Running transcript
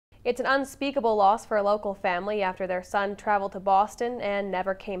It's an unspeakable loss for a local family after their son traveled to Boston and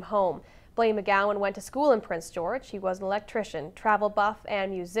never came home. Blaine Magowan went to school in Prince George. He was an electrician, travel buff,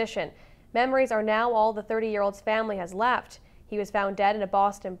 and musician. Memories are now all the 30-year-old's family has left. He was found dead in a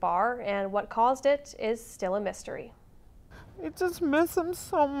Boston bar, and what caused it is still a mystery. I just miss him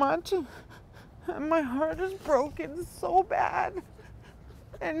so much, and my heart is broken so bad.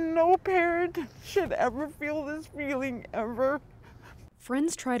 And no parent should ever feel this feeling, ever.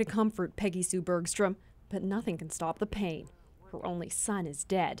 Friends try to comfort Peggy Sue Bergstrom, but nothing can stop the pain. Her only son is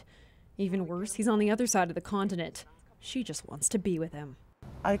dead. Even worse, he's on the other side of the continent. She just wants to be with him.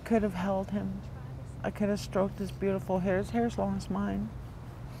 I could have held him. I could have stroked his beautiful hair. His hair's long as mine.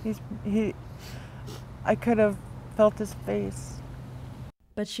 I could have felt his face.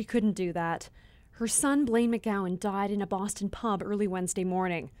 But she couldn't do that. Her son, Blaine Magowan, died in a Boston pub early Wednesday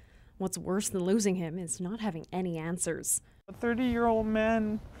morning. What's worse than losing him is not having any answers. A 30-year-old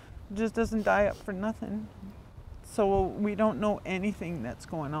man just doesn't die up for nothing. So we don't know anything that's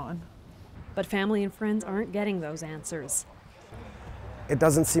going on. But family and friends aren't getting those answers. It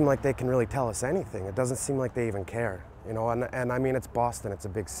doesn't seem like they can really tell us anything. It doesn't seem like they even care, you know, and I mean, it's Boston, it's a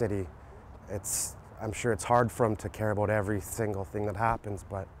big city. I'm sure it's hard for them to care about every single thing that happens,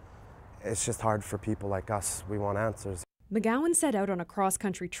 but it's just hard for people like us. We want answers. Magowan set out on a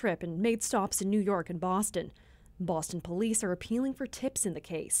cross-country trip and made stops in New York and Boston. Boston police are appealing for tips in the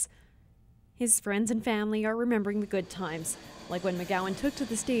case. His friends and family are remembering the good times, like when Magowan took to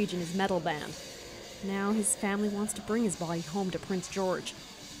the stage in his metal band. Now his family wants to bring his body home to Prince George,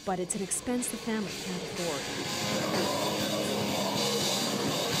 but it's an expense the family can't afford.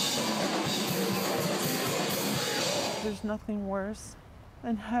 There's nothing worse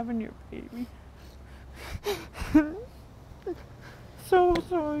than having your baby. So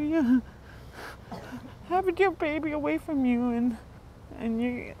sorry. Having your baby away from you and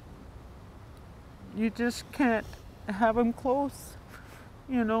you just can't have him close,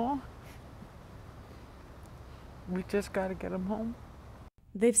 you know? We just gotta get him home.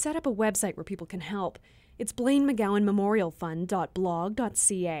 They've set up a website where people can help. It's Blaine Magowan Memorial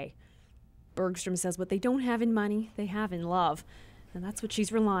Fund.blog.ca. Bergstrom says what they don't have in money, they have in love. And that's what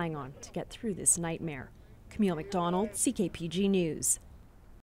she's relying on to get through this nightmare. Camille McDonald, CKPG News.